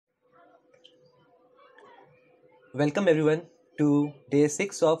Welcome everyone to day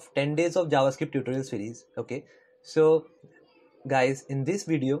 6 of 10 days of JavaScript tutorial series. Okay, so guys, in this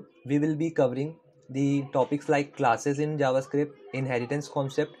video we will be covering the topics like classes in JavaScript, inheritance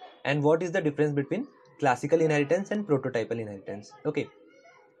concept, and what is the difference between classical inheritance and prototypal inheritance. Okay,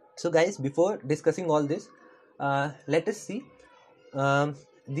 so guys, before discussing all this, let us see.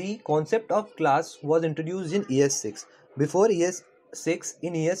 The concept of class was introduced in ES6. Before ES6,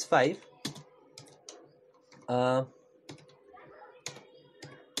 in ES5,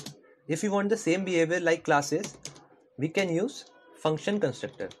 if we want the same behavior like classes, we can use function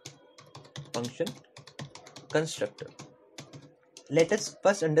constructor. Function constructor. Let us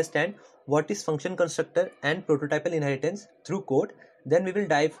first understand what is function constructor and prototypal inheritance through code. Then we will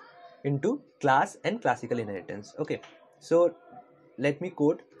dive into class and classical inheritance. Okay, so let me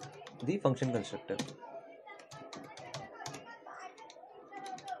code the function constructor.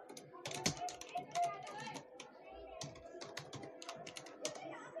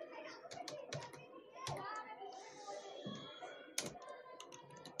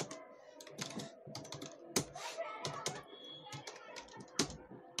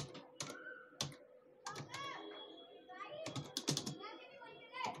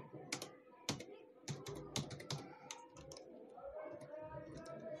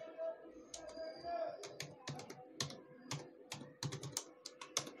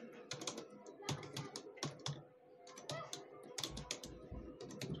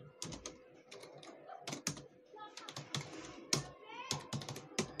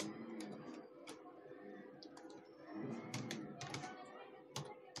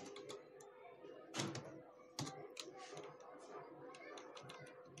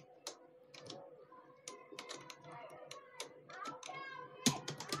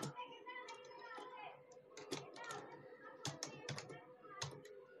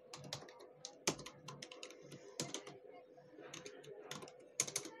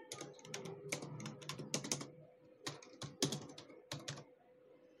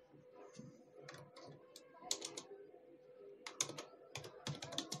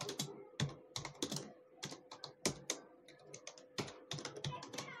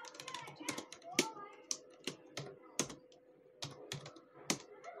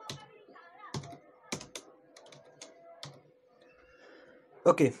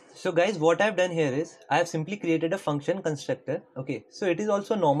 Okay, so guys, what I've done here is I have simply created a function constructor. Okay, so it is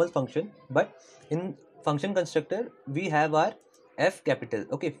also a normal function, but in function constructor we have our F capital.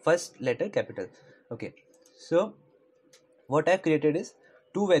 Okay, first letter capital. Okay, so what I've created is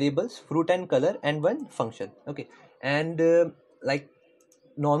two variables, fruit and color, and one function. Okay, and like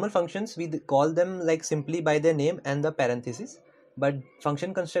normal functions, we call them like simply by their name and the parenthesis, but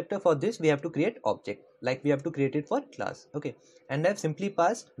function constructor, for this we have to create object, like we have to create it for class. Okay, and I've simply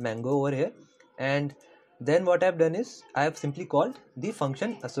passed mango over here, and then what I've done is I have simply called the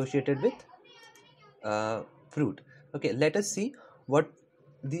function associated with fruit. Okay, let us see what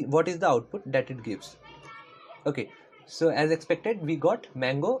is the output that it gives. Okay, so as expected we got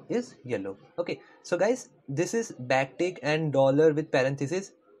mango is yellow. Okay, so guys, this is backtick and dollar with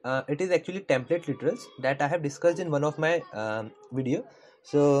parenthesis. It is actually template literals that I have discussed in one of my video.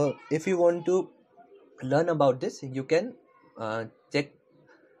 So if you want to learn about this, you can check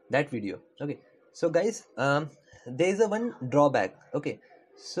that video. Okay, so guys, there is a one drawback. Okay,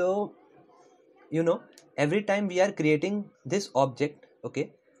 so every time we are creating this object,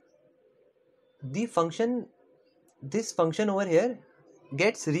 okay, the function this function over here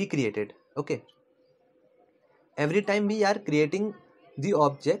gets recreated. Okay, every time we are creating the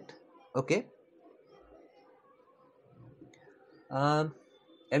object. Okay, um,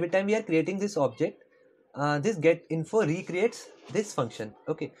 every time we are creating this object, this get info recreates this function.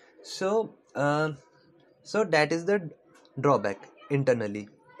 Okay, so so that is the drawback internally.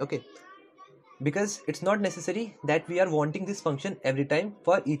 Okay, because it's not necessary that we are wanting this function every time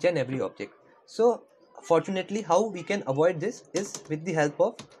for each and every object. So fortunately, how we can avoid this is with the help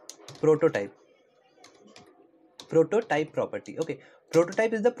of prototype property. Okay,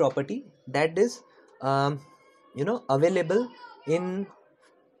 prototype is the property that is available in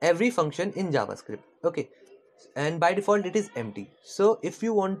every function in JavaScript. Okay, and by default it is empty. So if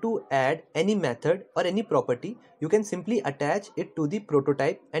you want to add any method or any property, you can simply attach it to the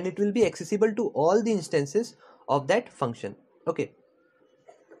prototype and it will be accessible to all the instances of that function. Okay,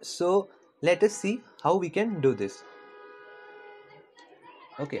 so let us see how we can do this.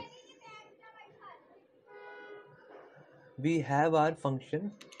 Okay, we have our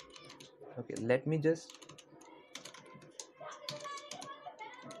function. Okay, let me just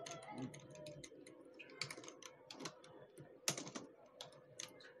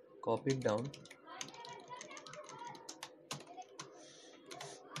copy it down.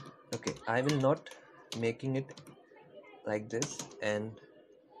 Okay, I will not making it like this, and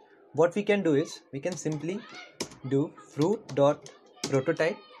what we can do is we can simply do fruit dot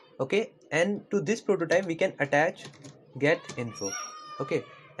prototype. Okay, and to this prototype we can attach get info. Okay,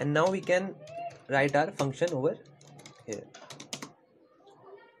 and now we can write our function over here,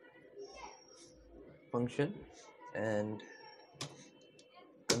 function, and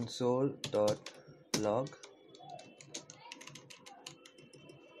console dot log.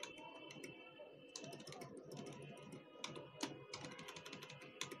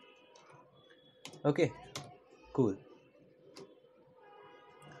 Okay, cool.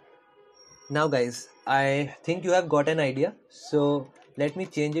 Now guys, I think you have got an idea, so let me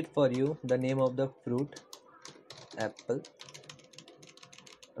change it for you, the name of the fruit, apple.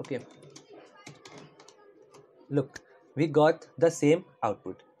 Okay, look, we got the same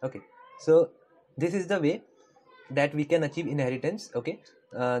output. Okay, so this is the way that we can achieve inheritance, okay,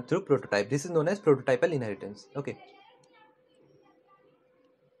 through prototype. This is known as prototypal inheritance. Okay,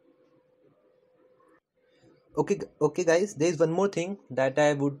 okay guys, there is one more thing that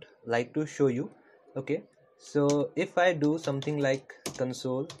I would like to show you. Okay, so if I do something like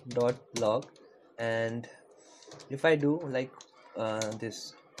console dot log, and if I do like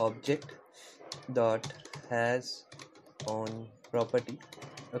this object dot has on property.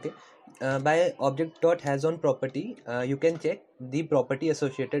 Okay, by object dot has on property, you can check the property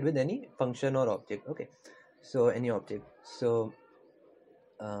associated with any function or object. Okay, so any object. So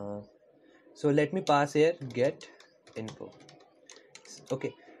so let me pass here get info.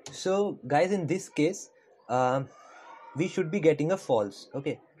 Okay, so guys, in this case we should be getting a false.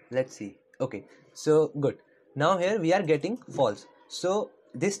 Okay, let's see. Okay, so good, now here we are getting false. So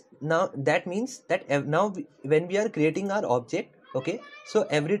this, now that means that when we are creating our object, okay, so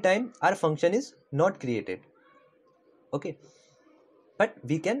every time our function is not created. Okay, but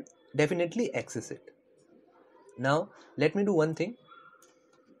we can definitely access it. Now let me do one thing.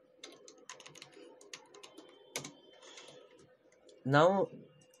 Now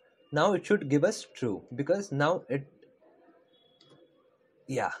it should give us true, because now it,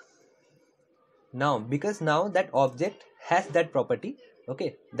 yeah, now because now that object has that property.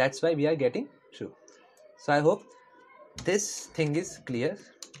 Okay, that's why we are getting true. So I hope this thing is clear.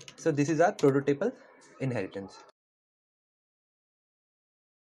 So this is our prototypal inheritance.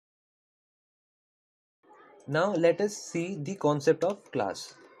 Now let us see the concept of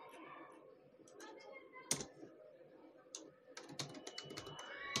class.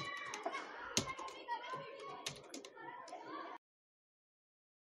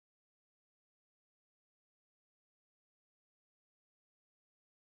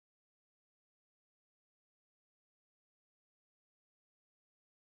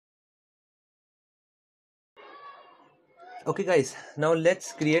 Okay guys, now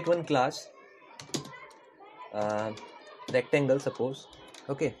let's create one class, uh, rectangle suppose.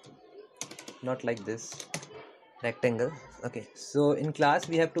 Okay, not like this, rectangle. Okay, so in class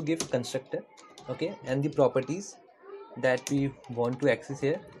we have to give constructor. Okay, and the properties that we want to access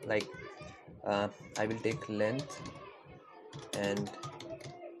here, like I will take length and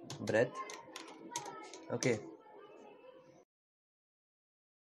breadth. Okay,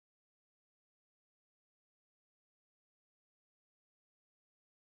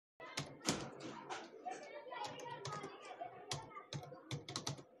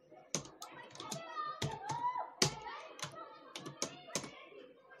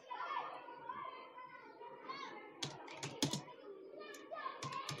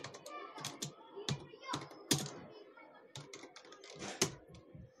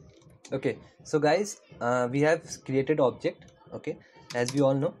 okay, so guys, we have created object. Okay, as we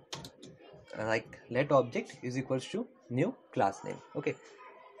all know, like let object is equals to new class name. Okay,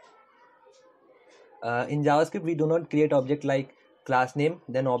 in JavaScript we do not create object like class name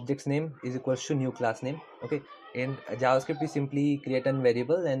then object's name is equals to new class name. Okay, in JavaScript we simply create a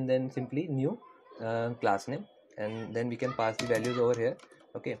variable and then simply new class name, and then we can pass the values over here.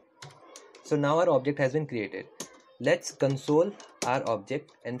 Okay, so now our object has been created. Let's console our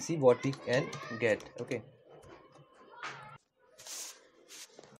object and see what we can get. Okay,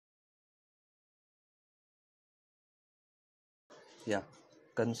 yeah,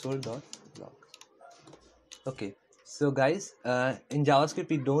 console.log. Okay, so guys, in JavaScript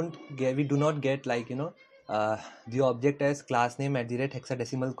we do not get, like, the object as class name at the rate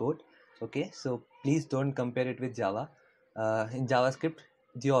hexadecimal code. Okay, so please don't compare it with Java. In JavaScript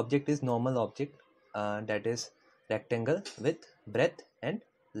the object is normal object, that is rectangle with breadth and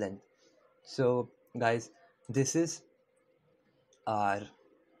length. So guys, this is our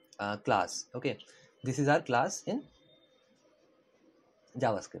class. Okay, this is our class in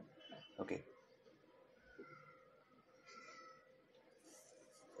JavaScript. Okay.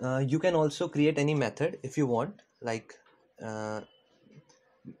 You can also create any method if you want, uh,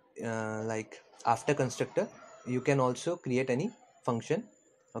 like after constructor you can also create any function.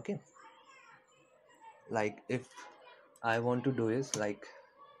 Okay, like if I want to do is like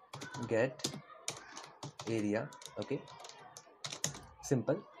get area. Okay,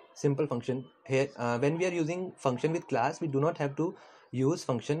 simple function here. When we are using function with class, we do not have to use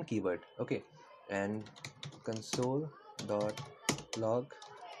function keyword. Okay, and console dot log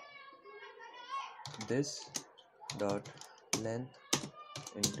this dot length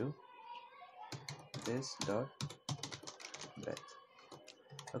into this dot breadth.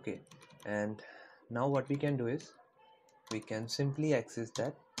 Okay, and now what we can do is we can simply access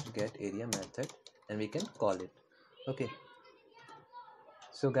that get area method and we can call it. Okay,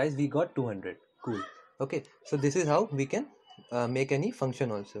 so guys, we got 200. Cool. Okay, so this is how we can make any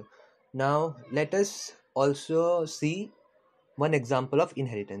function also. Now let us also see one example of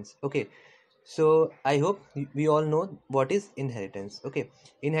inheritance. Okay, so I hope we all know what is inheritance. Okay,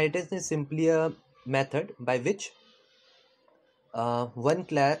 inheritance is simply a method by which one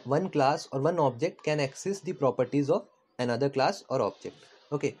class or one object can access the properties of another class or object.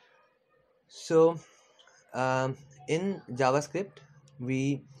 Okay, so in JavaScript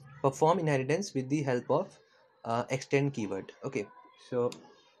we perform inheritance with the help of extend keyword. Okay, so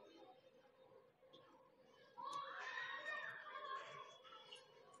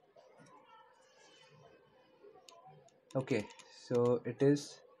okay, so it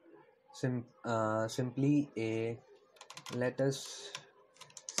is simply a, let us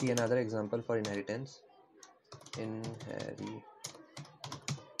see another example for inheritance.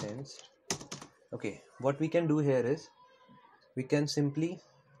 Okay, what we can do here is we can simply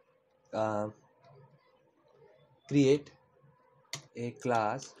uh, create a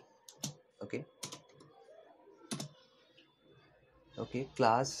class. Okay,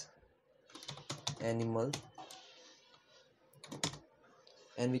 class animal,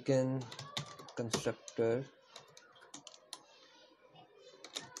 and we can constructor.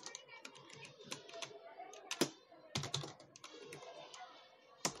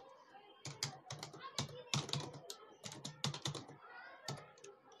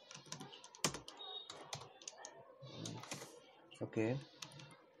 Okay,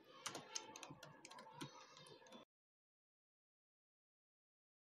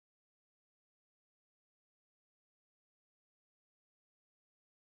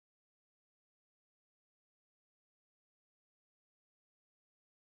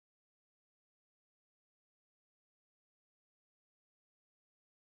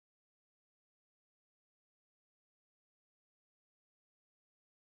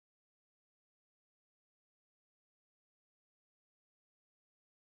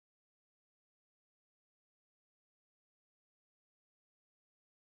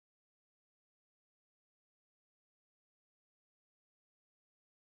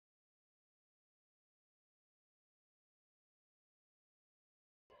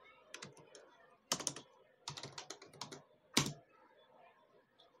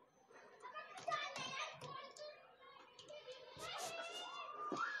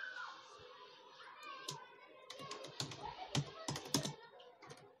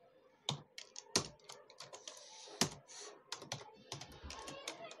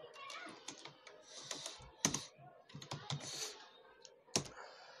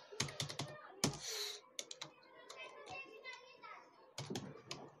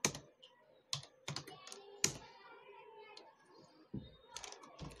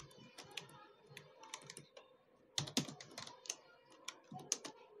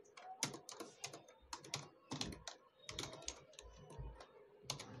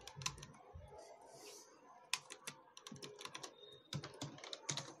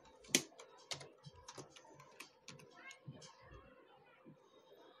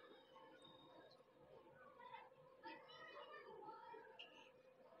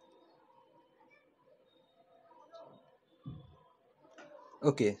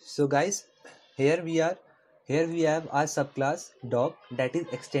 okay, so guys, here we are. Here we have our subclass dog that is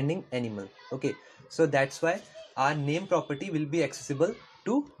extending animal. Okay, so that's why our name property will be accessible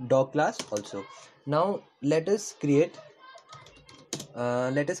to dog class also. Now let us create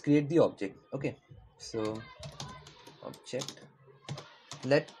the object. Okay, so object,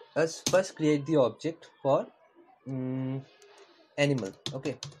 let us first create the object for animal.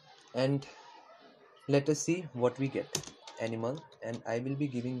 Okay, and let us see what we get. Animal, and I will be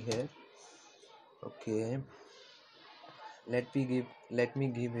giving here. Okay, let me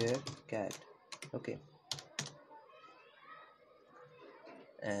give here cat. Okay,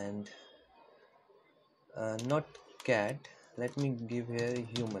 and not cat, let me give here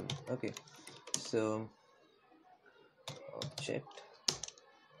human. Okay, so object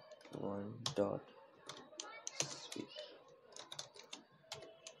one dot speak.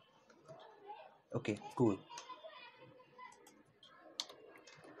 Okay, cool.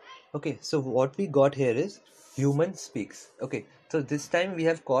 Okay, so what we got here is human speaks. Okay, so this time we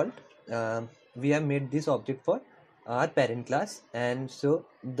have called, we have made this object for our parent class, and so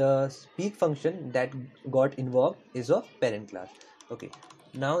the speak function that got invoked is of parent class. Okay,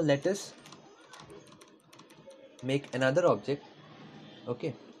 now let us make another object.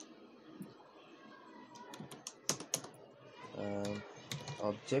 Okay,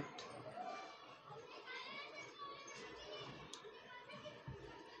 object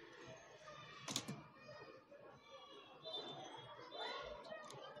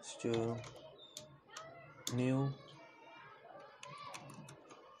to new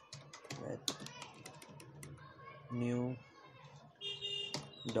new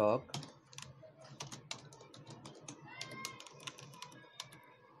dog,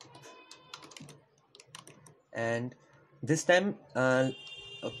 and this time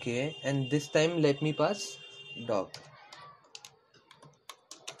okay, and this time let me pass dog.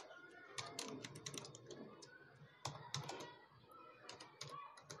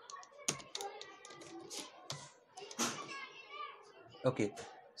 Okay,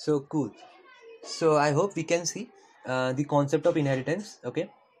 so cool. So I hope we can see the concept of inheritance. Okay,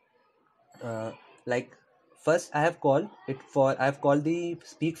 uh, like first I have called the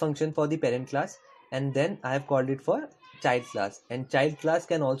speak function for the parent class, and then I have called it for child class, and child class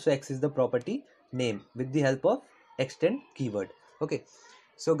can also access the property name with the help of extend keyword. Okay,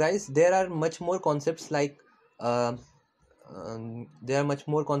 so guys, there are much more concepts like um there are much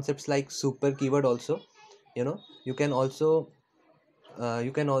more concepts like super keyword also. You know, you can also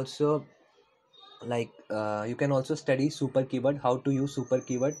you can also study super keyword, how to use super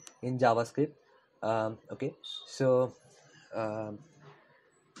keyword in JavaScript. Okay, so um,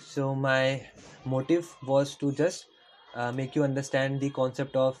 so my motive was to just make you understand the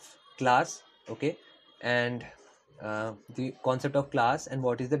concept of class. Okay, and the concept of class and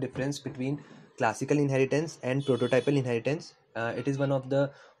what is the difference between classical inheritance and prototypal inheritance. It is one of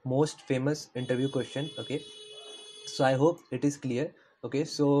the most famous interview question. Okay, so I hope it is clear. Okay,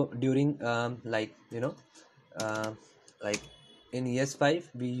 so during uh, like in ES5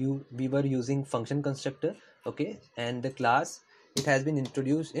 we were using function constructor. Okay, and the class, it has been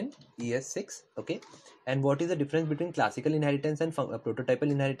introduced in ES6. Okay, and what is the difference between classical inheritance and prototypal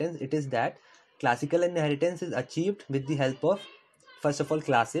inheritance? It is that classical inheritance is achieved with the help of, first of all,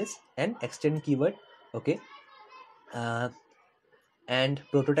 classes and extend keyword. Okay, uh, and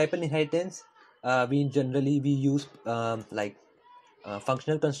prototypal inheritance, we use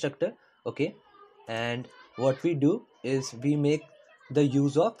functional constructor. Okay, and what we do is we make the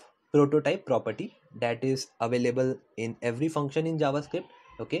use of prototype property that is available in every function in JavaScript.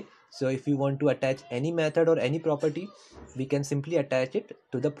 Okay, so if you want to attach any method or any property, we can simply attach it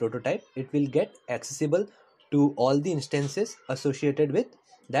to the prototype. It will get accessible to all the instances associated with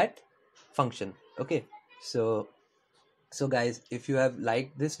that function. Okay, so guys, if you have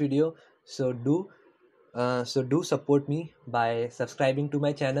liked this video, so do support me by subscribing to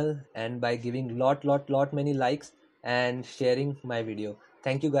my channel and by giving lot many likes and sharing my video.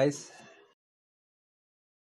 Thank you guys.